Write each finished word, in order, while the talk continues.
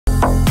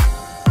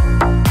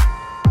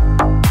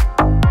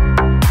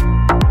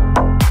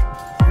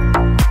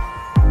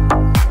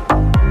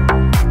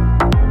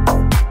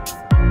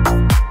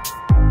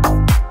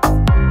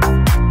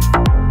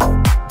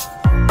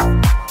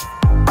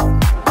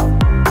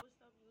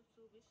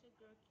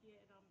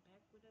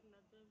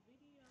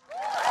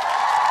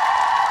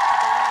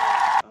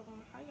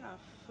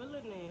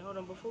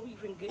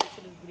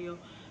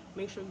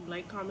make sure you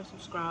like, comment,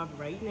 subscribe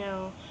right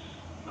now.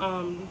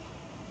 Turn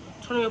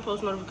on your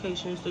post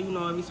notifications so you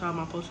know every time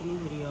I post a new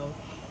video.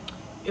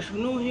 If you're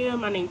new here,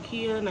 my name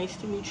Kia. Nice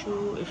to meet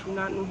you. If you're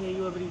not new here,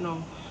 you already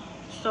know.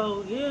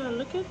 So yeah,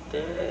 look at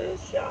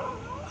this, y'all.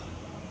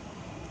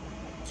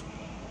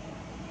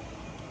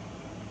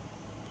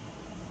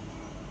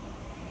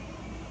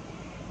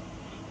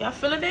 Y'all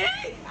feeling it?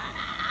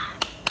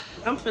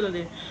 I'm feeling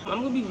it.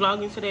 I'm gonna be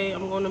vlogging today.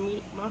 I'm gonna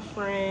meet my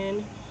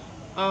friend.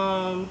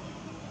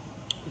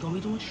 We're gonna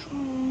be doing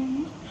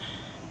shrooms.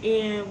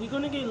 And we're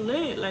gonna get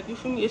lit. Like, you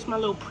feel me? It's my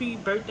little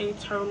pre-birthday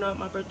turn up.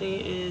 My birthday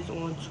is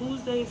on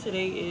Tuesday.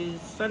 Today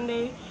is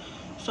Sunday.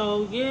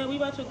 So yeah, we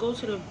about to go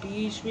to the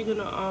beach. We're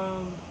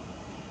gonna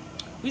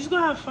we just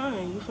gonna have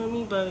fun, you feel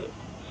me? But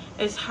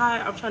it's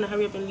hot. I'm trying to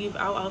hurry up and leave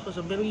out. I was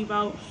supposed to leave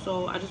out,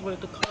 so I just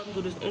wanted to come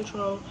do this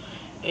intro,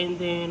 and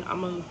then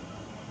I'm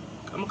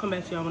gonna come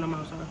back to y'all when I'm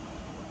outside.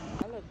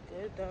 I look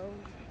good though.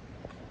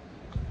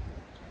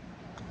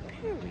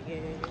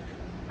 Period.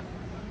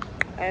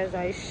 As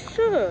I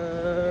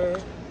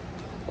should.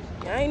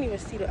 I ain't even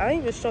see I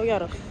ain't even show y'all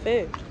the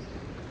fit.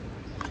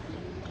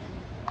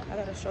 I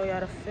gotta show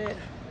y'all the fit.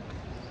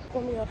 It's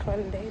gonna be a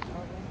fun day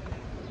though.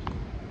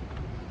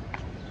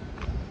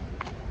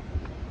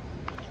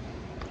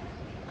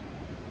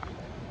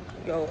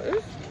 Yo,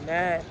 it's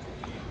mad.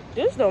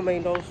 This don't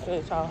make no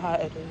sense how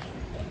hot it is.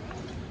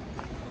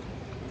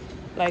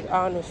 Like,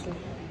 honestly.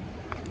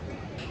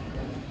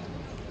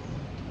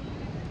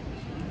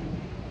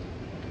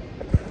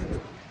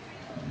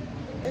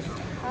 It's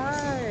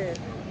hot.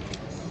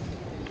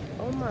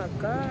 Oh my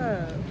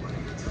god.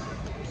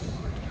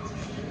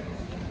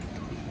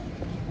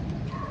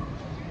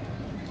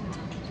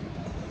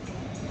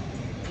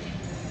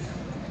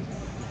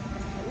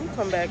 Let me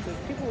come back because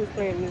people was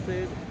playing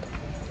music.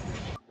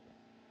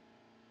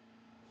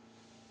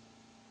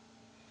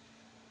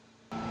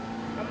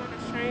 I'm on the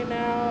train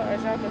now.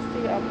 As y'all can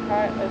see, I'm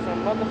hot as a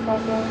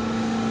motherfucker.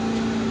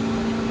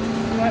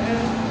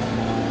 Sweating.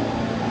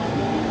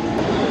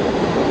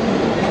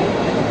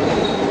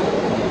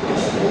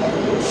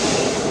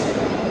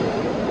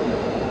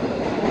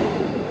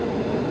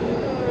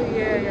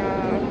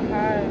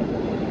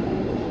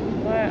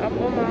 I'm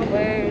on my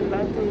way.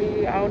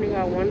 Luckily, I only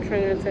got one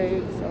train to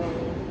take, so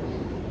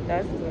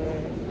that's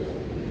good.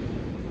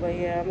 But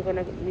yeah, I'm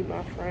gonna meet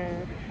my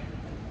friend.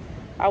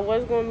 I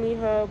was gonna meet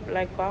her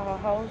like by her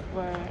house,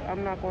 but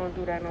I'm not gonna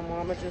do that no more.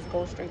 I'm gonna just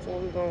go straight to where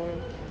we're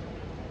going,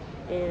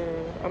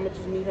 and I'm gonna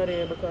just meet her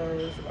there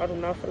because I do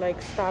not feel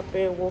like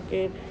stopping,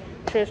 walking,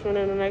 transferring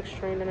to the next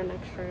train and the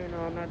next train.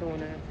 No, I'm not doing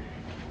that.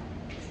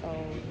 So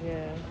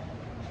yeah,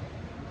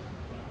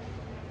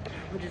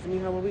 we'll just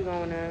meet her where we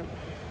going at.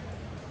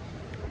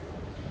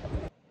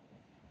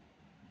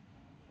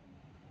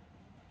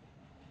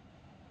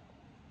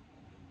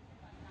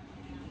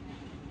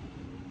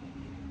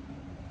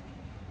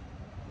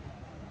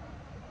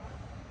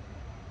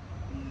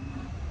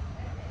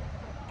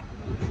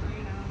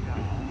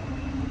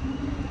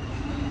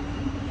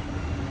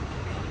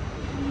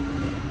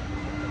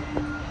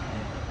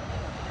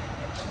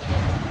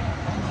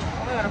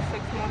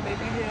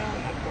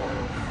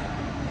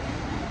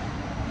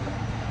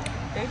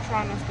 They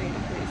trying to stay in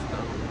place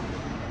though.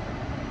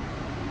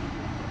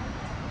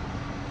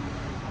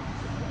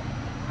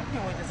 I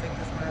can't wait to take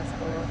this mask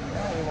off. I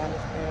don't even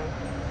understand.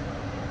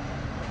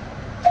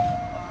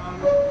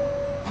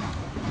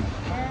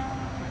 Yeah,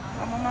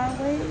 I'm on my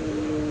way.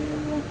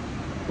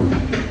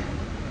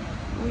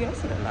 Oh, y'all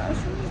see the last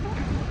shoes though?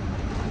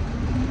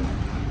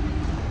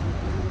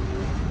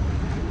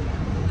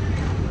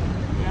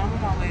 Yeah, I'm on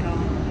my way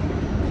though.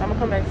 I'm gonna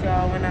come back to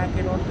y'all when I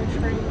get off the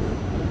train.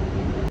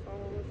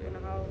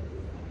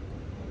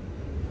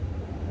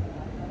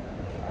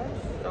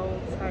 So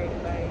tight,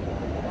 like,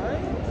 what?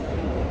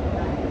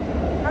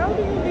 How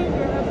do you leave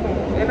your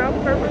headphones? And I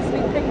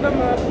purposely picked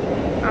them up,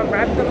 I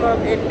wrapped them up,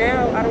 and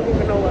now I don't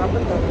even know where I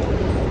put them.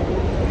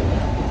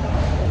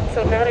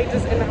 So now they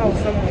just in the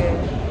house somewhere,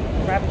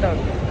 wrapped up.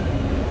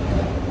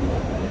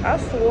 I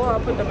swore I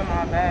put them in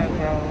my bag,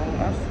 bro.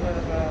 I swear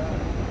to God.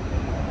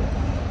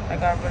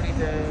 Like, I really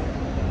did.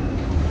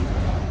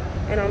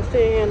 And I'm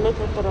sitting here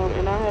looking for them,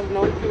 and I have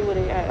no clue where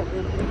they at.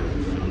 She's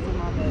in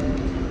my bag.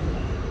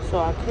 So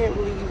I can't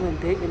really even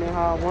dig in it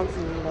how I want to.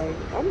 Like,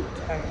 I'm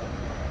tired.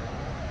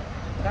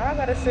 Now I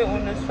gotta sit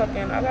on this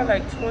fucking, I got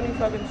like 20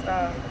 fucking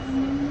styles.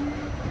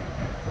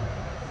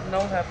 No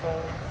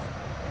headphones.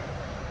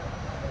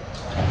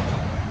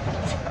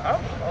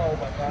 Oh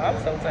my God, I'm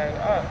so tired.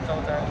 Oh, I'm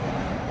so tired.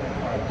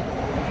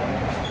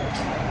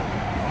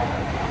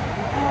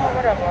 Oh,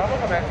 whatever, I'm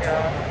gonna come back to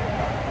y'all.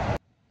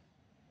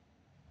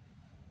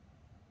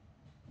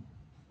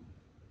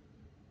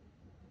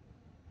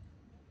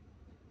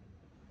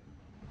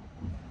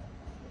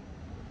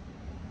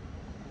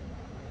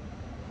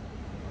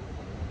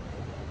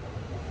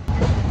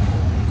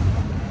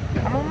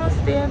 I'm almost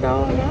there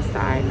though, I'm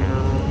outside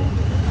now.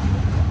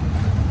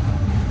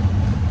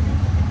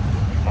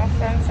 My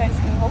friend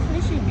texted me,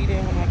 hopefully she'll be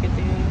there when I get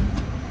there.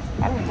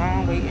 I don't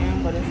mind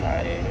waiting, but it's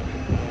alright.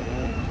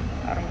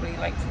 I don't really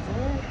like to do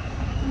it.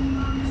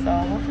 So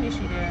hopefully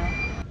she there.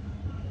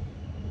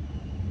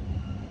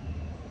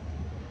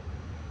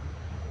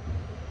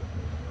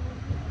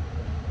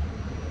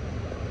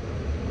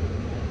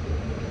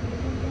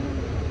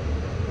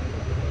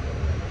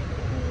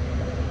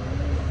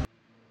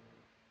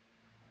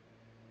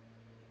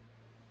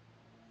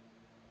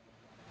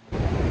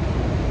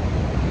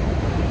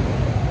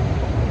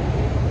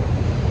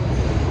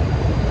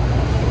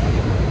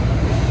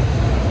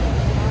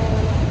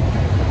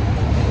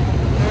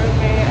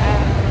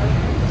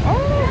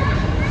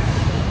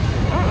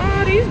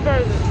 These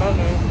birds is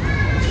bugging.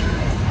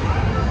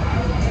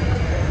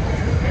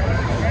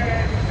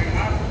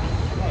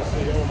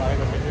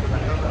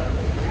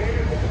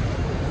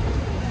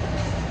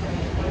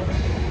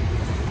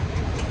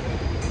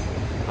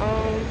 I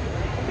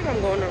think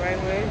I'm going the right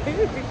way.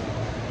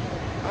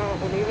 I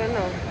don't even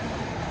know.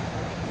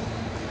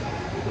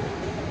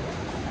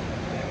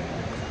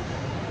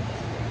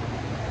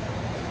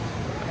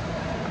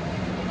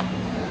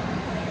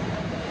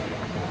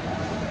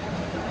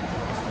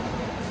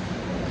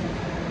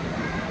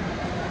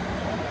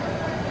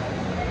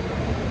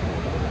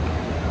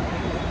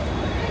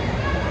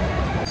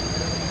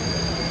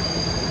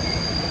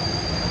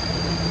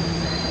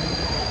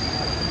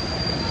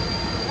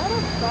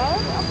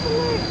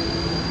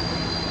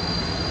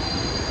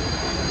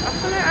 I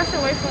feel like I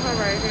should wait for her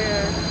right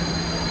here.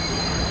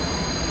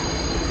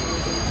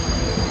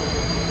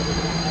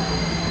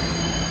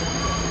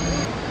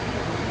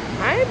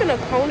 I ain't been to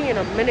Coney in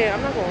a minute.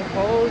 I'm not gonna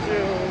hold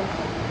you.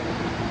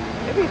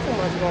 There be too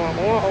much going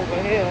on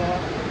over here.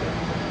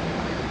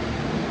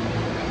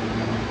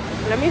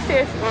 Let me see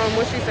if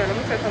what she said. Let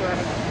me check her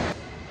out.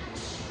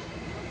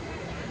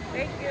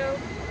 Thank you.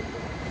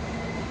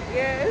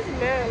 Yeah, it's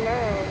mad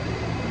loud.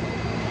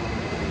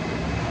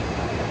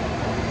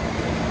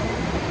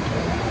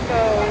 So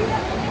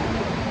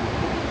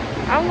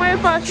I'm waiting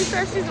for her. She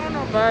said she's on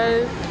a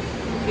bus.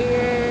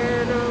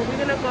 And we're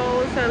gonna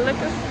go to the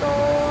liquor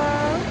store.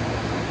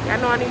 I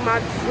know I need my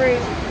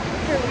drink,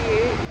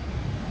 period.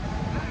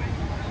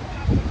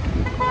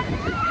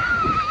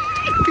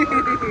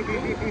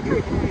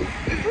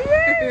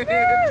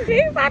 We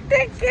about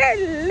to get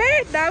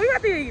lit now. We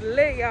about to get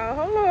lit, y'all.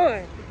 Hold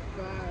on.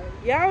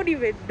 Y'all don't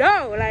even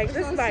know. Like,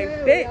 this is my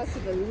bitch. Out to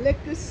the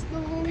liquor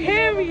store.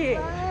 Period.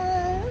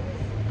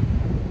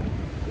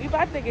 We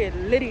about to get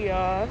litty,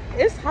 y'all.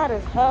 It's hot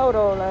as hell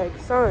though, like,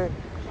 son.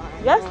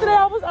 Yesterday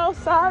I was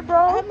outside, bro.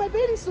 I had my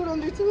bathing suit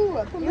under too.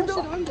 I put my shit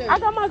under. I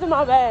got mine in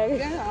my bag.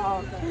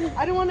 Yeah, okay.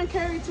 I didn't want to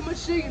carry too much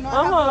shit, you know.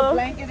 I have a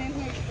blanket in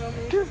here, you feel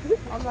me?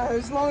 I'm like,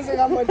 as long as I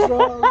got my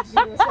drugs,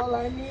 that's all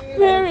I need.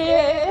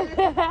 Period.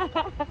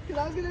 Because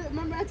I was gonna,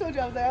 remember I told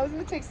you I was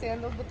gonna take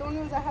sandals, but the only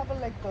ones I have are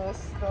like the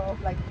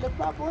stuff, like flip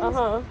flop ones.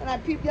 And I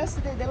peeped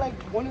yesterday, they like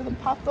one of them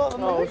popped up.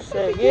 I'm oh like,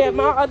 shit! Yeah,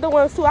 my other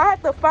ones too. I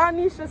had to find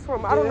these shits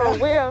from I don't know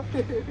where,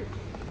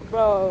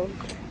 bro.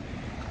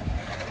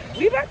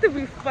 We about to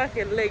be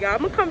fucking lit, y'all.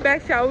 I'm gonna come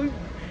back, y'all.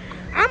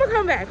 I'm gonna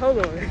come back.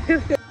 Hold on.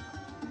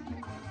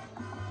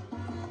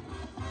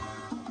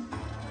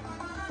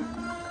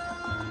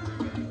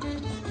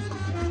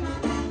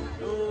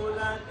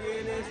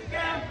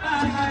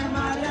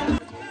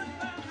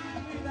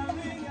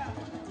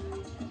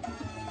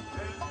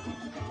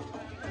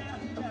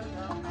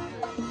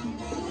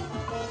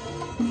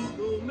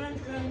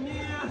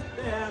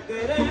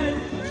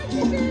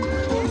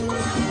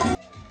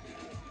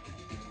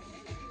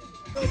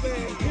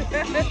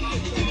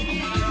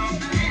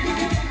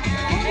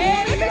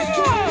 Hey, look at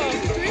you.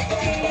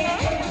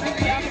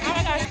 Oh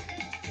my gosh.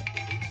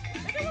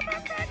 Look at what my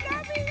friend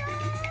got me, y'all.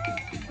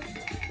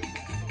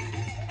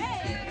 Hey,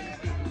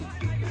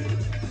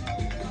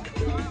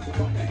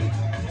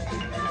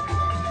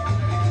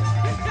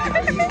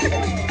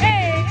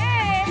 hey,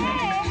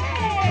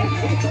 hey,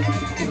 hey.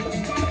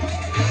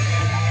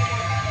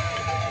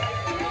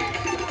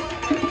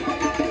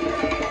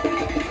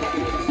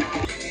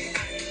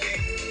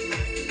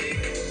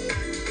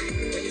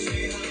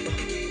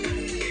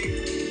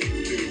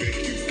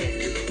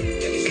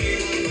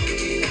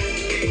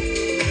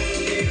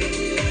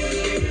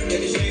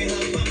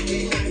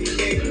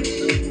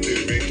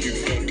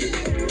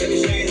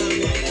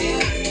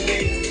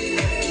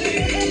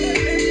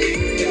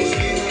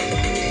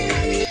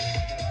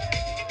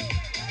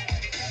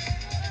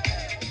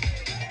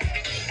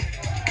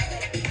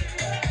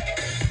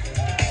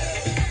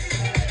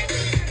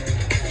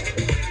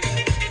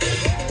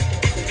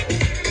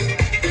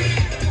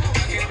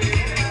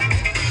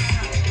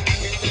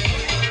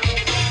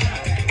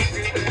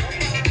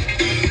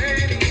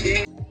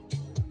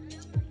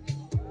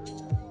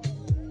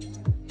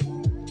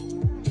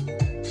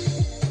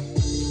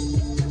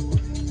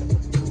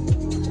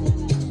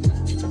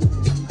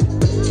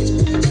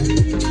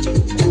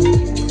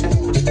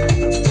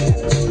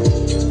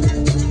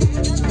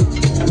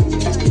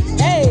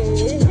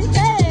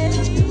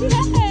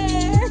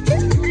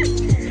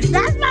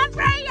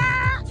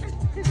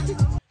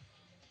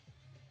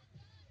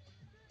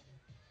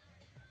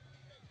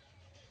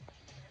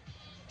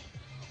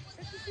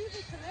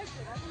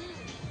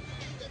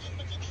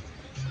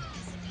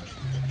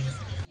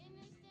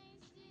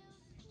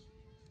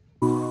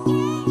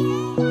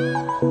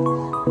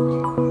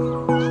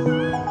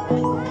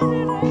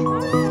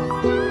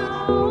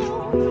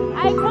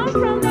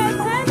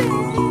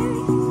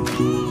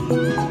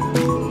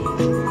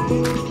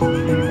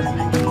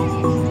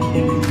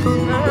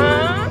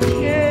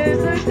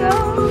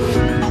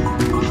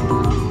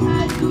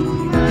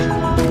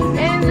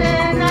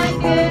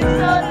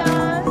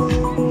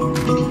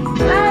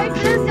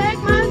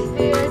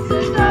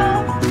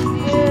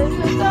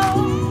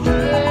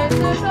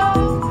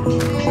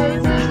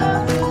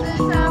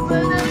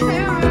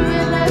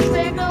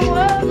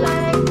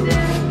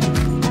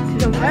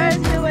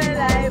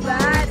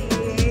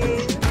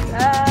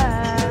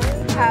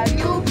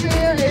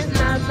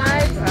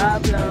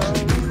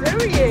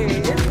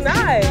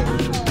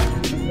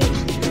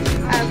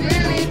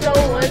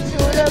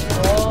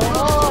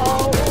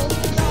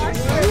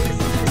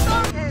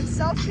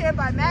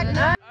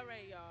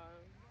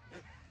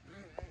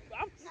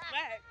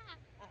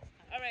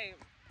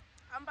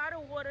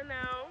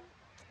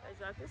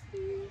 We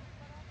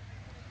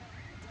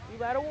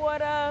by the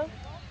water.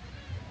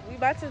 We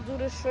about to do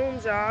the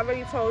shrooms, y'all. I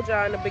already told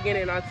y'all in the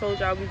beginning. I told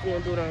y'all we was gonna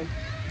do them.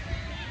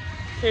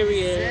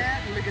 Period.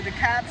 Yeah, look at the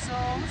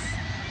capsules.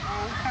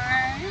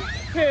 Okay.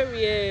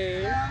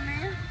 Period. Feel me?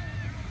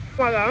 Oh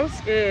my God, I'm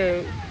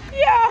scared.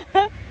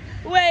 Yeah.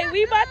 Wait,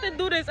 we about to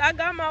do this. I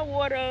got my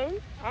water.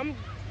 I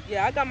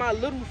got my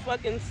little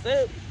fucking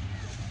sip.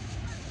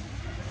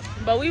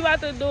 But we about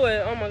to do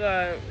it. Oh my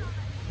God.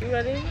 You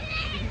ready?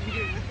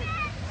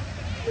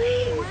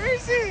 Where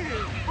is it?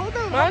 Hold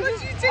on. How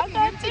much you take? You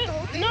gonna take the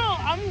whole thing? No,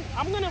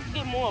 I'm gonna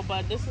get more,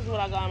 but this is what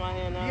I got in my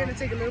hand now. You're gonna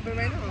take a little bit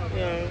right now?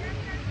 Yeah.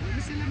 Let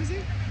me see.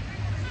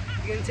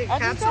 You're gonna take a I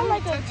capsule? just felt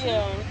like I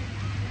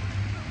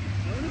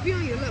wanna be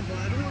on your level.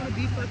 I don't wanna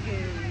be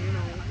fucking,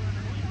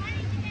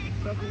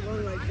 fucking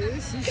going like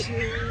this and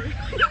shit.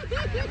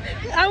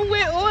 I'm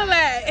with all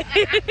that.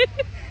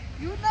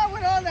 You're not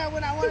with all that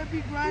when I wanna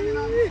be grinding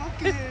on the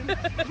fucking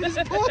this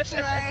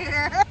bullshit right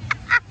here.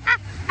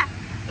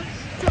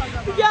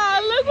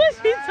 Y'all, look what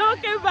she's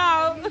talking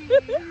about.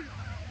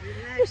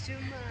 Relax your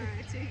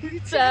mind. Take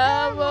your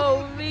Time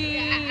on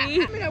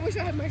me. I mean, I wish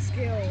I had my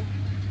scale.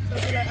 So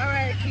I'd be like, all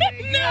right,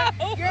 kid. No.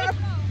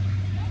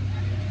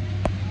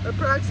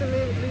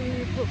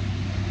 Approximately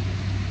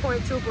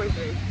 0.2,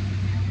 0.3.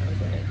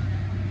 Okay.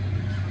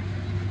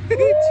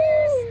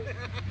 Cheers.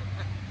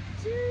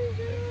 Cheers,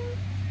 girl.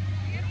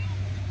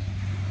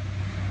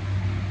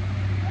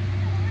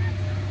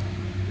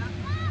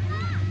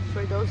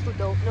 For those who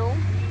don't know,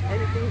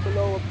 anything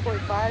below a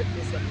 0.5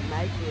 is a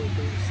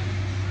microdose.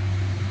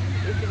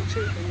 It can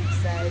treat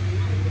anxiety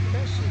and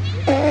depression.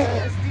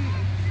 PTSD.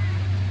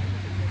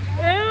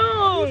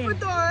 Ew. For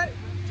thought,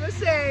 just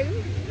saying.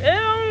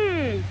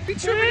 Ew. Be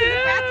tripping in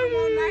the bathroom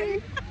all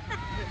night.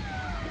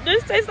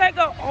 This tastes like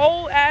an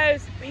old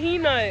ass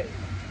peanut.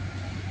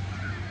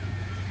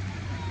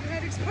 You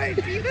had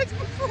expired peanuts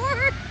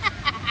before?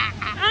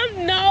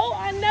 No,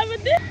 I never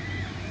did.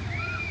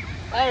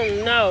 Oh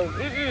no.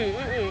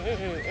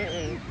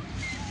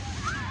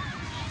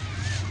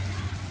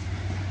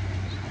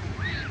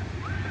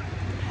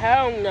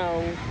 Hell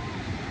no. Ew.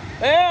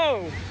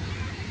 Oh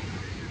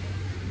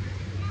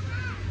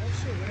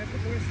shit, what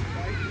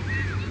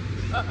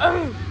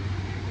happened?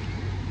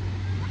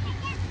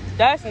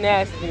 That's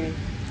nasty.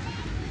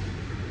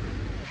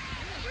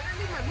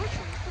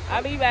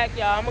 I'll be back,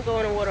 y'all. I'm gonna go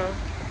in the water. Oh,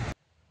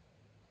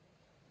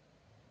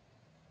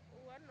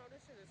 I know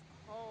this shit is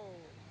cold.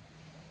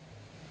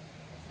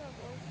 What's up,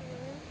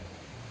 Ocean?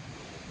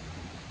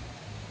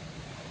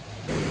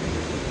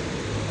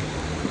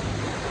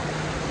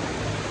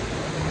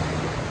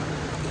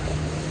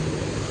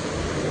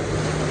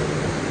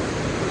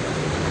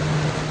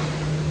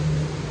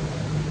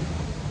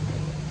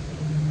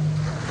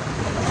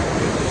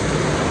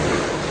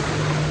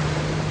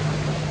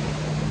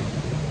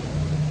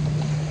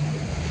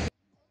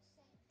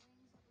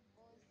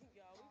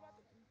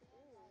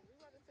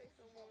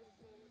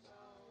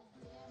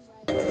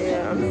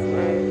 Yeah, I'm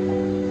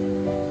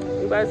sweating.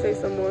 We about to take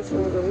some more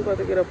shrooms and we about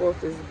to get up off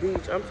this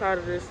beach. I'm tired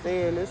of this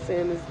sand. This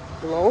sand is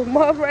blowing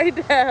my right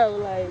now.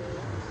 Like,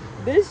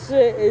 this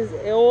shit is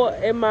all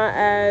in my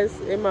ass,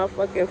 in my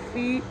fucking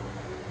feet,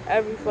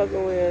 every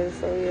fucking way.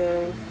 So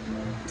yeah,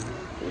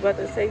 we about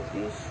to take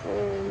these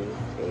shrooms,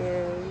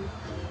 and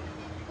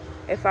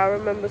if I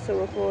remember to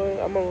record,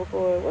 I'm gonna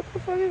record. What the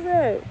fuck is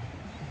that?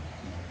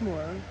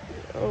 More.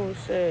 Oh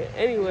shit.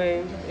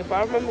 Anyway, if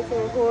I remember to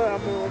record,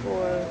 I'm gonna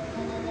record.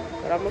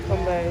 But I'm gonna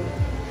come back.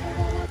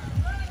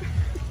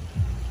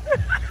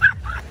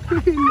 Nah,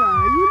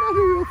 you're not a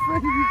real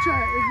friend if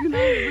you're not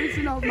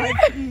rinsing off my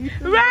teeth.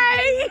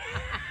 Right?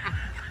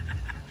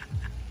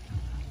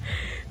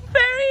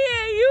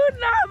 Period. You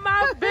not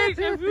my bitch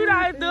if you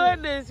not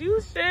doing this.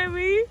 You shit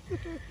me.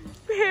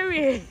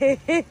 Period.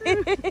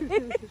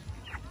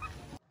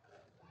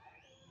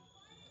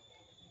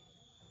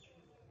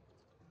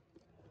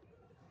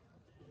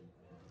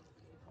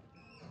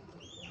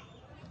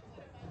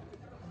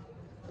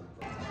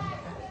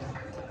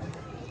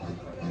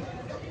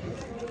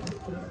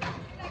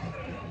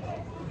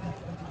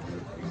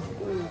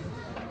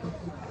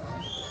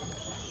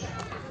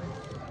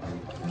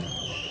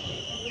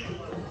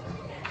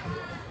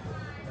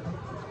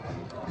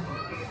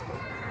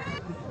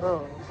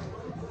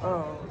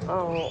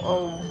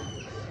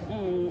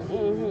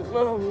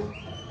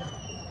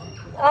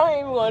 I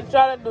ain't even gonna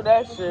try to do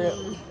that shit.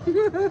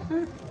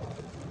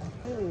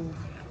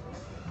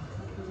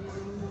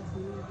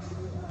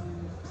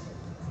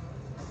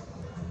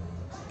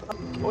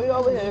 We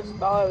over here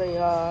starving,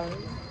 y'all.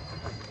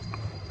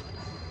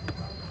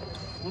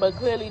 But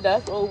clearly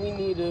that's all we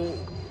needed.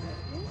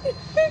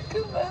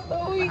 Cause that's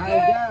all we got. I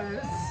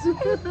guess.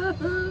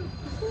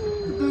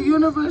 The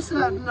universe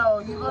said no,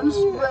 you're gonna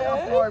split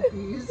a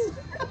 4-piece.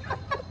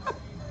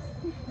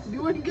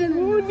 You ain't getting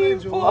You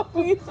need 4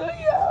 pieces,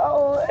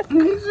 yo.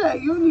 He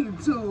said you need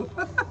 2.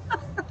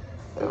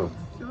 It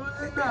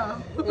was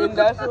enough. And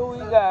that's what we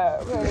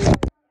got.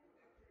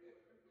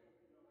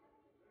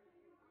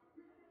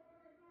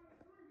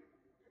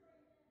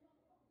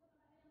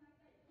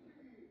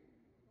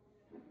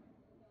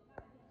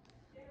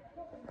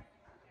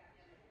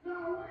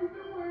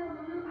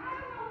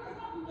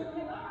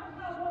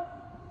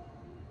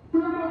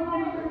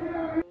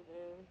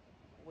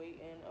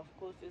 Waiting. Of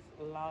course, it's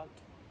locked.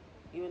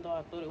 Even though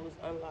I thought it was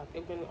unlocked,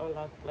 it's been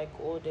unlocked like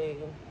all day.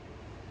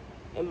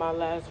 In my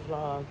last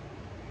vlog,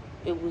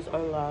 it was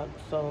unlocked,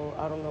 so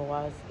I don't know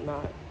why it's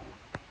not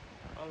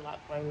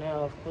unlocked right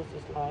now. Of course,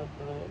 it's locked,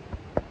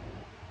 but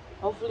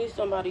hopefully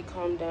somebody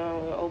come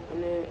down and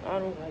open it. I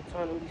don't have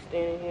time to be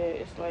standing here.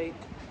 It's like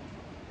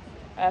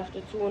after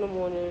 2 in the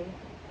morning.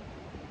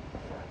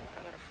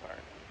 I gotta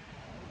fart.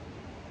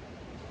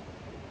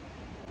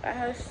 I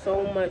had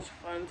so much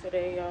fun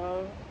today,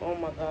 y'all. Oh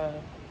my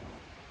god.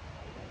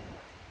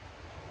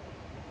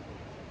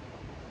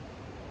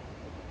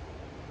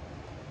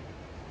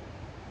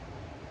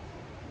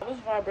 I was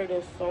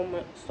vibrating so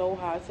much, so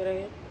high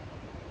today.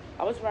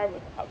 I was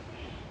vibrating.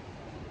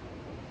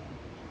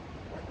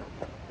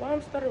 Why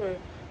I'm stuttering?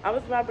 I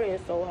was vibrating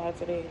so high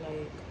today,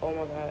 like, oh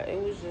my god.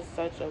 It was just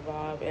such a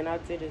vibe, and I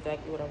did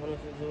exactly what I wanted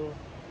to do.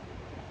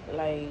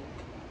 Like,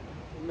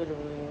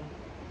 literally.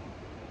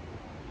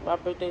 My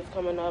birthday's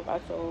coming up. I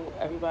told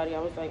everybody, I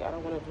was like, I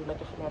don't want to do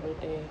nothing for my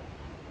birthday.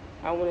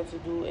 I wanted to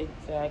do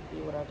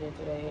exactly what I did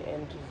today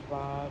and just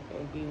vibe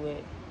and be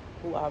with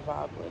who I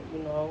vibe with,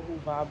 you know, who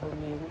vibe with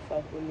me, who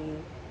fuck with me,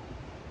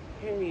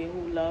 period,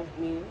 who love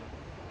me.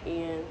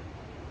 And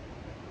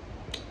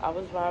I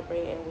was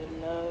vibrating with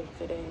love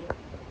today.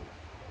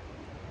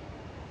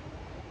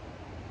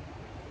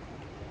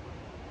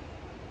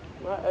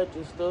 My edge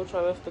is still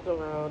trying to stick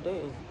around. They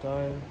is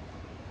done.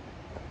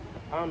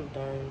 I'm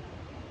done.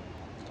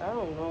 I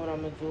don't know what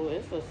I'm gonna do.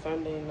 It's a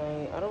Sunday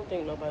night. I don't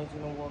think nobody's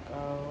gonna walk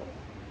out.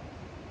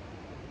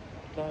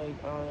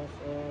 Like,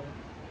 honestly.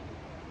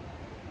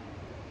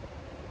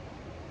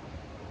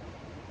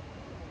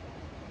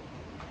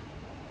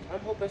 I'm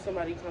hoping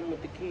somebody come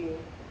with the key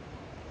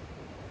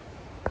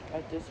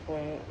at this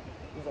point.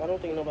 Because I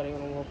don't think nobody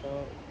gonna walk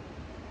out.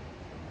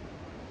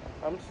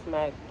 I'm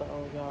smacked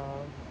though,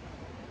 y'all.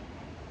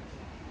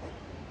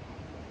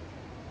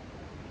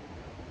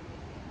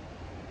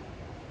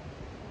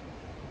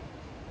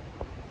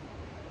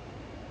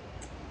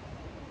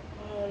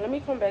 Let me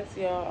come back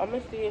to y'all. I'm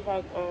gonna see if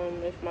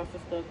if my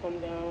sister come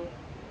down.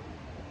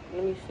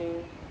 Let me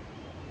see.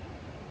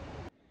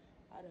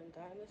 I done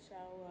got in the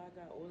shower. I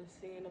got all the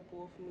sand up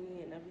off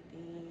me and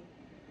everything.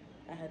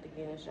 I had to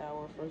get in the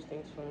shower first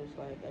things first.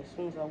 Like, as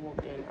soon as I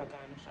walked in, I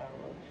got in the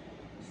shower.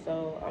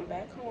 So, I'm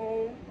back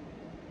home.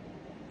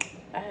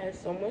 I had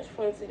so much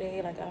fun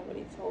today, like I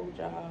already told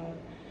y'all.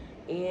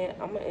 And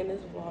I'm going to end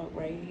this vlog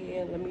right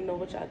here. Let me know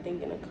what y'all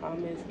think in the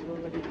comments. You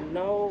already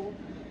know.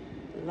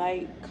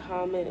 Like,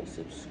 comment,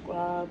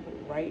 subscribe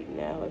right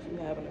now if you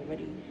haven't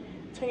already.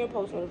 Turn your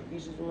post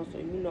notifications on so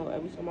you know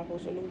every time I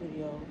post a new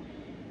video.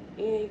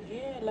 And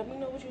yeah, let me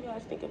know what you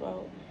guys think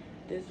about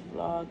this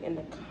vlog in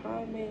the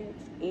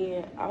comments.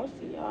 And I'll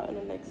see y'all in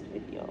the next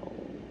video.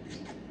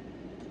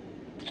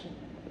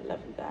 Love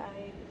you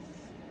guys.